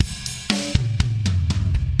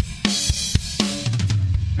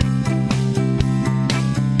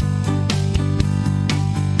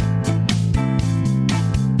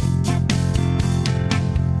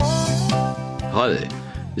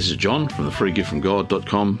This is John from the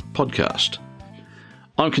freegiftfromgod.com podcast.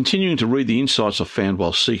 I'm continuing to read the insights I've found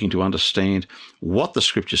while seeking to understand what the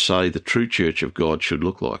scriptures say the true church of God should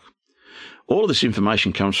look like. All of this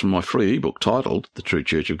information comes from my free ebook titled The True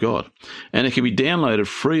Church of God, and it can be downloaded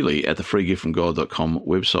freely at the freegiftfromgod.com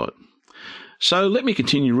website. So let me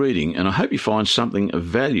continue reading, and I hope you find something of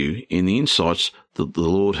value in the insights that the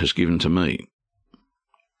Lord has given to me.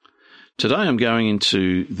 Today I'm going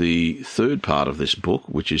into the third part of this book,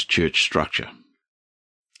 which is church structure.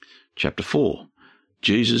 Chapter 4,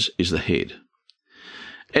 Jesus is the head.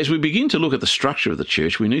 As we begin to look at the structure of the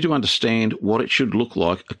church, we need to understand what it should look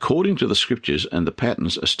like according to the scriptures and the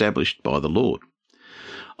patterns established by the Lord.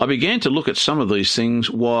 I began to look at some of these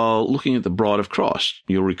things while looking at the bride of Christ.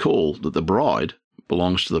 You'll recall that the bride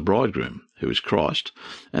belongs to the bridegroom, who is Christ,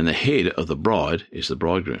 and the head of the bride is the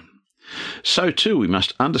bridegroom. So too we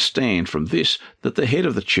must understand from this that the head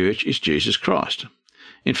of the church is Jesus Christ.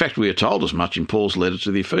 In fact, we are told as much in Paul's letter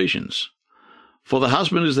to the Ephesians. For the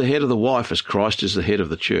husband is the head of the wife as Christ is the head of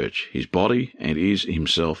the church, his body, and is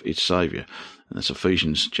himself its Saviour. And that's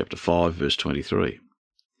Ephesians chapter 5, verse 23.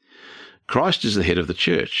 Christ is the head of the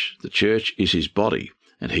church. The church is his body,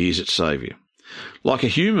 and he is its Saviour. Like a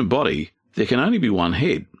human body, there can only be one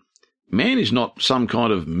head. Man is not some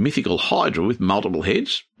kind of mythical hydra with multiple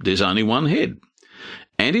heads. There's only one head.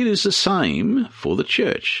 And it is the same for the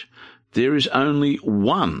church. There is only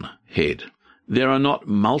one head. There are not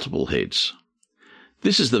multiple heads.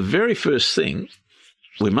 This is the very first thing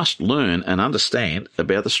we must learn and understand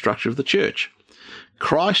about the structure of the church.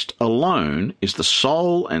 Christ alone is the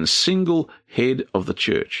sole and single head of the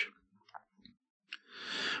church.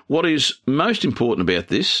 What is most important about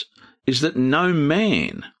this is that no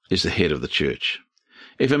man is the head of the church.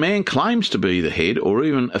 If a man claims to be the head or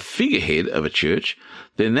even a figurehead of a church,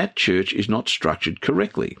 then that church is not structured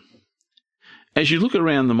correctly. As you look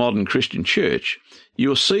around the modern Christian church, you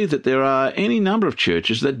will see that there are any number of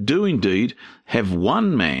churches that do indeed have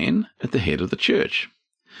one man at the head of the church.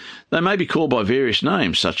 They may be called by various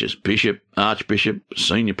names such as bishop, archbishop,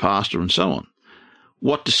 senior pastor, and so on.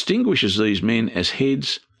 What distinguishes these men as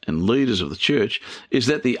heads and leaders of the church is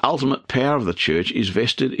that the ultimate power of the church is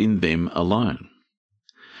vested in them alone.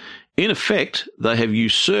 In effect, they have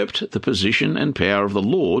usurped the position and power of the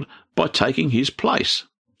Lord by taking his place.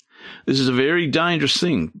 This is a very dangerous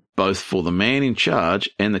thing, both for the man in charge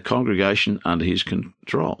and the congregation under his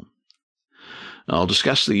control. I'll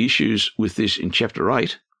discuss the issues with this in chapter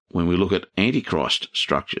 8 when we look at Antichrist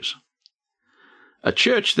structures. A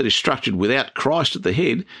church that is structured without Christ at the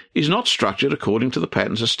head is not structured according to the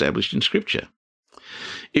patterns established in Scripture.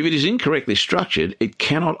 If it is incorrectly structured, it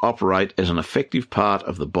cannot operate as an effective part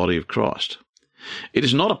of the body of Christ. It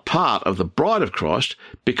is not a part of the bride of Christ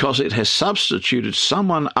because it has substituted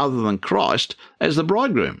someone other than Christ as the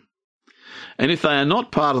bridegroom. And if they are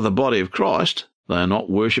not part of the body of Christ, they are not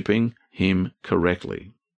worshipping him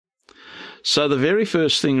correctly. So the very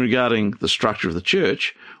first thing regarding the structure of the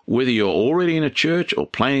church, whether you're already in a church or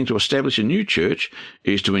planning to establish a new church,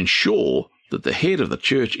 is to ensure that the head of the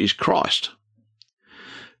church is Christ.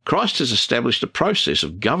 Christ has established a process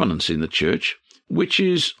of governance in the church, which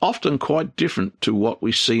is often quite different to what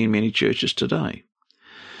we see in many churches today.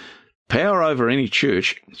 Power over any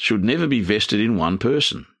church should never be vested in one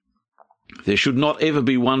person. There should not ever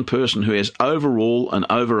be one person who has overall and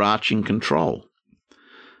overarching control.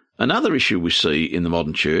 Another issue we see in the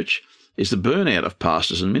modern church is the burnout of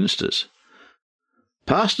pastors and ministers.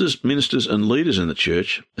 Pastors, ministers and leaders in the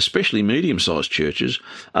church, especially medium-sized churches,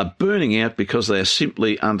 are burning out because they are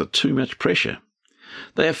simply under too much pressure.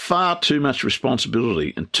 They have far too much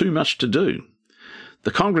responsibility and too much to do.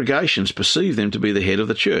 The congregations perceive them to be the head of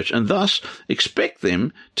the church and thus expect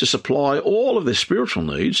them to supply all of their spiritual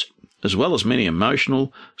needs, as well as many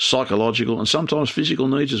emotional, psychological and sometimes physical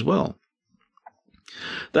needs as well.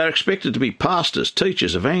 They are expected to be pastors,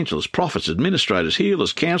 teachers, evangelists, prophets, administrators,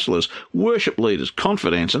 healers, counselors, worship leaders,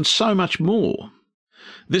 confidants, and so much more.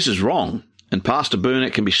 This is wrong, and pastor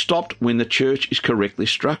burnout can be stopped when the church is correctly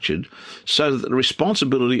structured so that the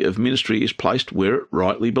responsibility of ministry is placed where it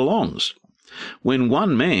rightly belongs. When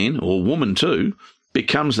one man, or woman too,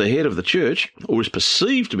 becomes the head of the church, or is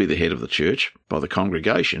perceived to be the head of the church by the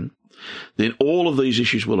congregation, then all of these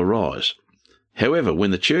issues will arise. However,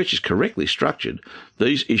 when the church is correctly structured,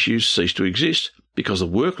 these issues cease to exist because the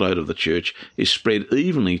workload of the church is spread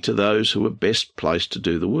evenly to those who are best placed to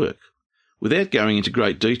do the work. Without going into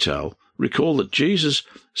great detail, recall that Jesus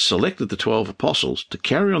selected the 12 apostles to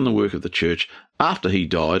carry on the work of the church after he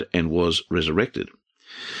died and was resurrected.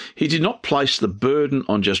 He did not place the burden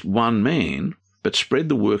on just one man, but spread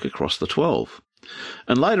the work across the 12.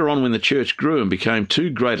 And later on, when the church grew and became too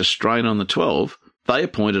great a strain on the 12, they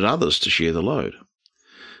appointed others to share the load.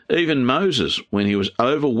 Even Moses, when he was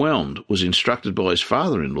overwhelmed, was instructed by his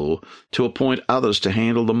father-in-law to appoint others to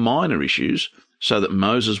handle the minor issues so that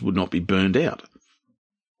Moses would not be burned out.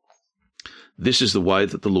 This is the way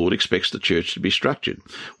that the Lord expects the church to be structured,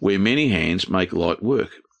 where many hands make light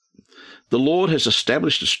work. The Lord has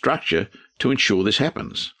established a structure to ensure this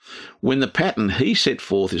happens. When the pattern he set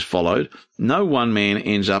forth is followed, no one man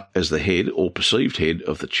ends up as the head or perceived head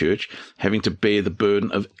of the church, having to bear the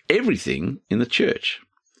burden of everything in the church.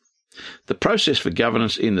 The process for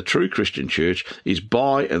governance in the true Christian church is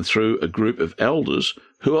by and through a group of elders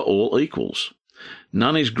who are all equals.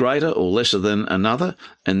 None is greater or lesser than another,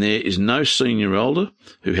 and there is no senior elder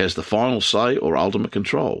who has the final say or ultimate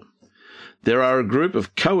control. There are a group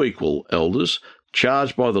of co-equal elders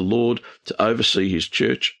charged by the Lord to oversee his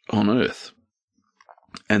church on earth.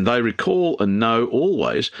 And they recall and know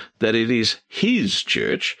always that it is his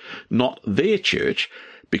church, not their church,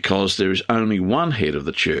 because there is only one head of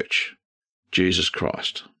the church, Jesus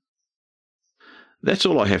Christ. That's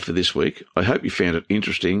all I have for this week. I hope you found it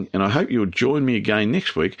interesting, and I hope you'll join me again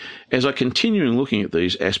next week as I continue looking at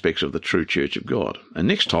these aspects of the true Church of God. And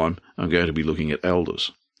next time, I'm going to be looking at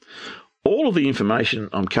elders. All of the information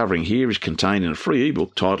I'm covering here is contained in a free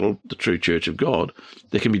ebook titled The True Church of God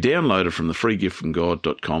that can be downloaded from the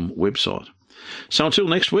freegiftfromgod.com website. So until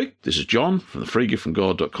next week, this is John from the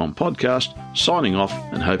freegiftfromgod.com podcast, signing off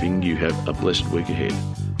and hoping you have a blessed week ahead.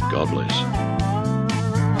 God bless.